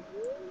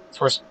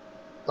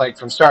like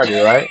from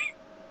Stardew, right?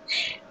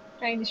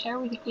 Trying to shower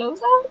with your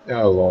clothes on?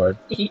 Oh Lord,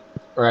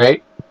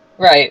 right?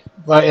 Right.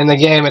 But in the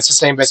game, it's the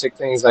same basic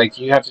things. Like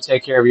you have to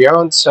take care of your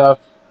own stuff.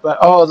 But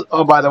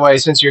oh, by the way,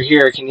 since you're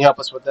here, can you help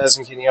us with this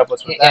and can you help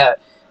us with Yeah. that?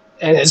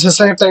 And it's the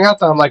same thing out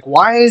there. I'm like,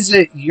 why is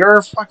it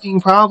your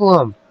fucking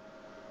problem?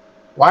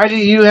 Why do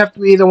you have to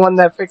be the one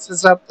that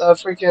fixes up the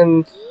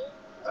freaking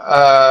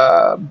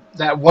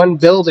that one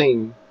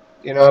building?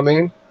 You know what I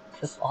mean?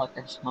 This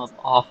locker smells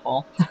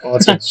awful. Well,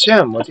 it's a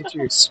gym. What did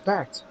you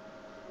expect?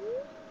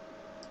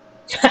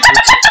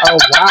 Oh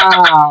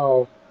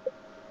wow,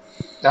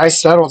 nice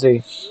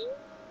subtlety.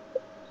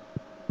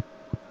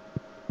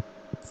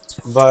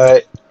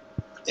 But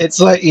it's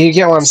like you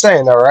get what I'm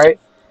saying, though, right?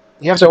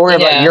 You have to worry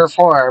about Yeah. your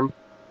farm,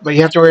 but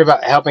you have to worry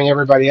about helping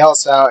everybody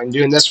else out and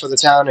doing this for the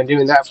town and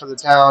doing that for the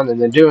town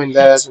and then doing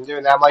this and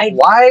doing that. I'm like,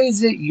 why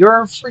is it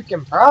your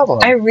freaking problem?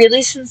 I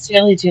really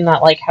sincerely do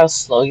not like how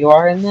slow you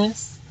are in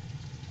this.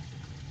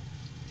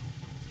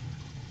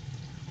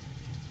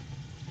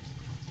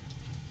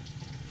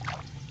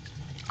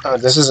 Oh,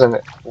 this isn't.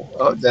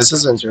 Oh, this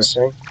is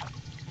interesting.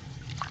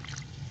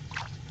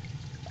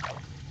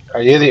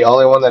 Are you the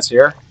only one that's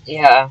here?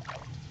 Yeah.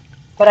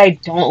 But I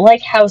don't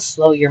like how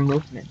slow your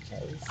movement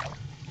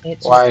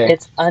is. Why?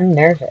 It's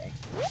unnerving.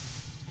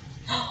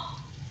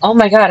 Oh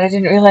my god, I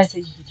didn't realize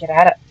that you could get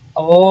out of.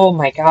 Oh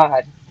my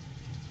god.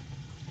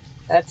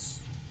 That's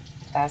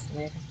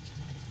fascinating.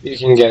 You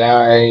can get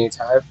out at any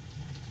time.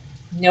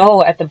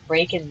 No, at the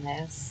break in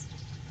this.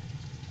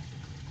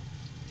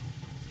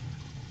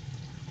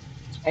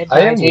 I had no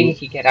idea you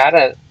could get out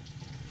of.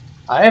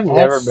 I have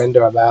never been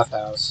to a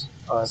bathhouse,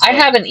 honestly. I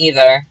haven't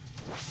either.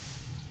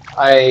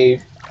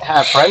 I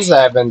have friends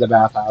that have been to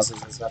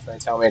bathhouses and stuff, and they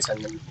tell me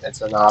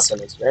it's an awesome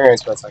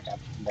experience, but it's like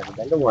I've never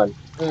been to one.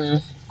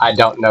 Mm. I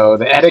don't know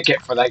the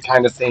etiquette for that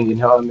kind of thing, you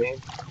know what I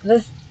mean?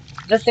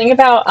 The thing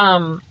about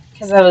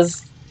because I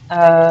was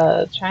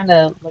trying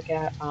to look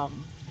at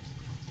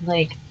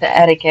like the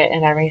etiquette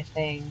and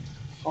everything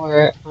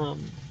for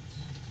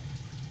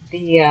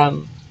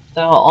the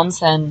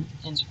onsen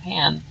in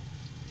Japan.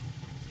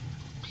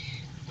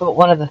 But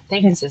one of the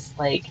things is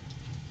like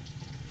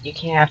you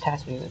can't have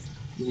tattoos.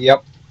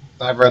 Yep,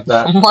 I've read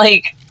that. I'm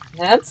like,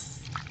 that's.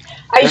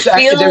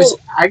 There's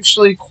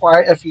actually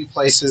quite a few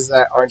places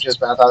that aren't just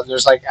bathhouses.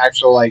 There's like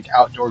actual like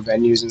outdoor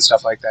venues and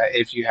stuff like that.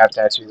 If you have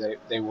tattoo,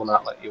 they will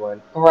not let you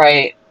in.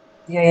 Right.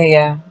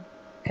 Yeah.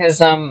 Because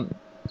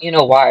you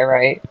know why,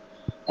 right?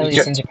 At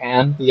least in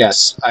Japan.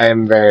 Yes, I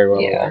am very well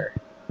aware.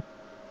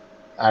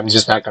 I'm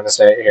just not going to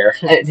say it here.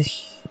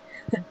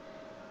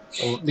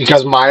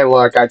 Because my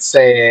luck, I'd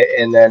say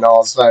it, and then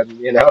all of a sudden,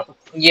 you know.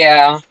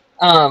 Yeah.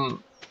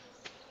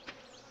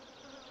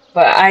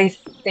 But I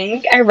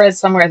think I read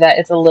somewhere that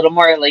it's a little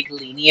more like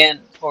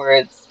lenient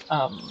towards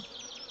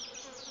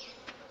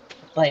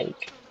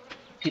like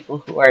people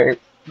who are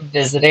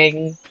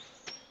visiting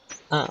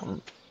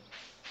from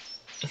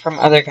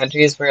other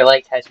countries where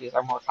like tattoos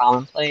are more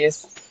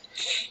commonplace.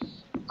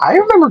 I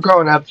remember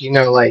growing up, you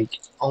know, like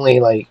only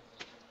like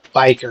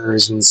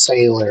bikers and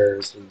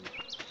sailors and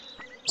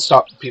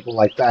people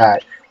like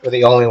that were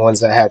the only ones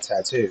that had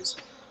tattoos.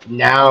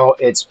 Now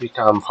it's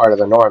become part of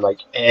the norm. Like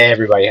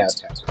everybody has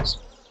tattoos.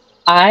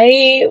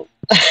 I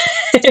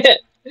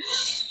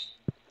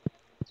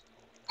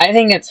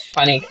think it's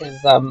funny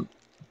because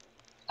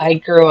I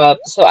grew up,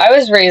 so I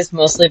was raised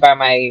mostly by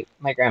my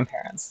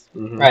grandparents,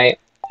 right?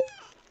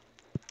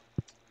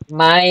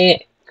 My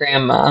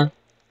grandma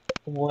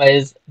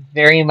was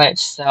very much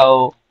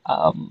so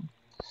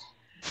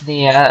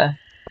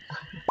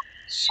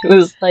she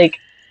was like,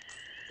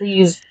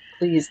 please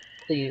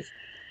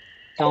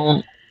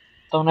don't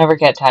ever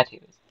get tattoos.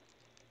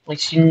 Like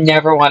she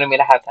never wanted me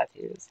to have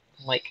tattoos.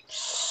 I'm like,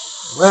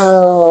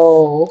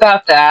 well,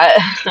 about that.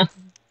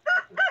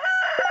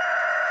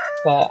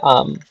 But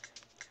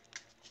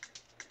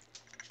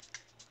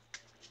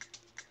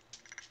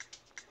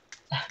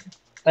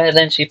but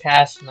then she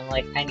passed, and I'm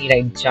like, I need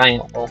a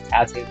giant wolf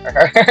tattoo for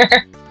her.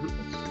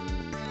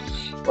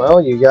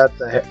 Well, you got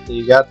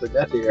the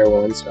Death Eater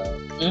one, so.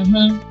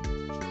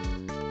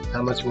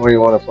 How much more you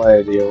want to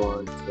play? Do you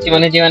want? Do you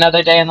want to do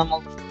another day, and then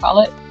we'll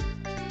call it?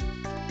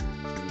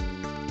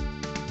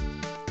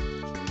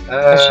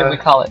 Or should we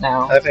call it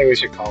now? I think we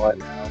should call it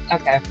now.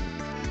 Okay.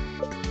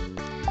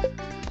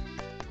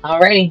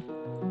 Alrighty.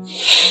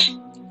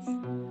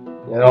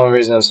 The only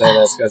reason I'm saying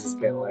that is because it's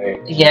getting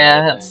late.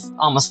 Yeah, it's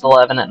almost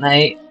 11 at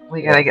night.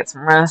 We gotta get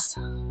some rest.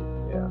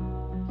 Yeah.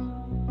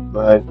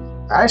 But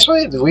I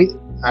actually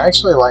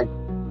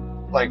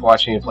like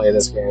watching you play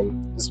this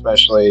game,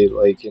 especially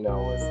like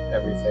with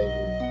everything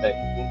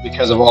that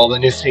because of all the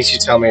new things you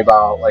tell me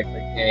about like the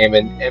game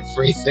and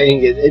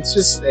everything. It's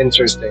just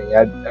interesting.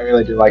 I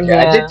really do like it.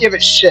 I did give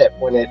it shit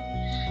when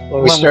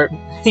we start.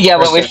 Yeah,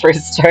 when we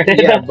first started.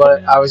 Yeah,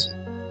 but I was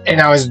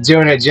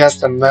doing it just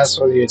to mess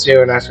with you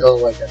too, and I feel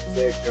like a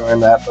dick doing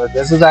that. But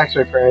this is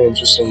actually a pretty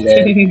interesting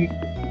game.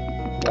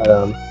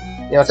 But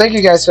thank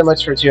you guys so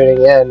much for tuning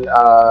in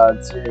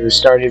to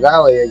Stardew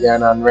Valley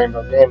again on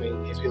Rainbow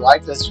Gaming. If you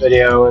like this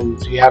video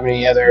and if you have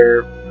any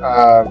other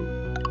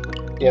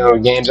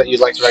games that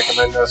you'd like to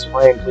recommend us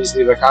playing, please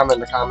leave a comment in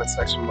the comment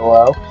section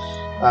below.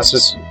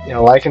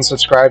 Like and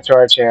subscribe to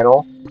our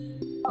channel.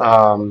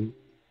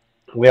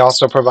 We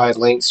also provide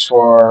links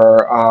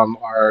for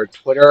our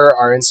Twitter,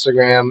 our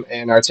Instagram,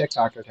 and our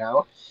TikTok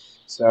account.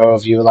 So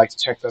if you would like to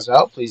check those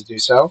out, please do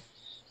so.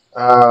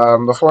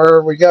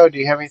 Before we go, do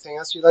you have anything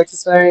else you'd like to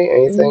say?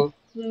 Anything?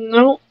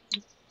 Nope.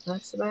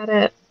 That's about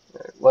it.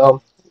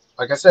 Well,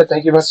 like I said,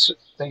 thank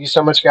you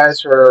so much,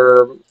 guys,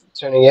 for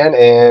tuning in.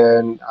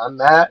 And I'm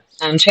Matt.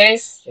 I'm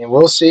Chase. And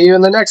we'll see you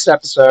in the next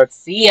episode.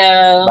 See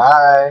ya.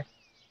 Bye.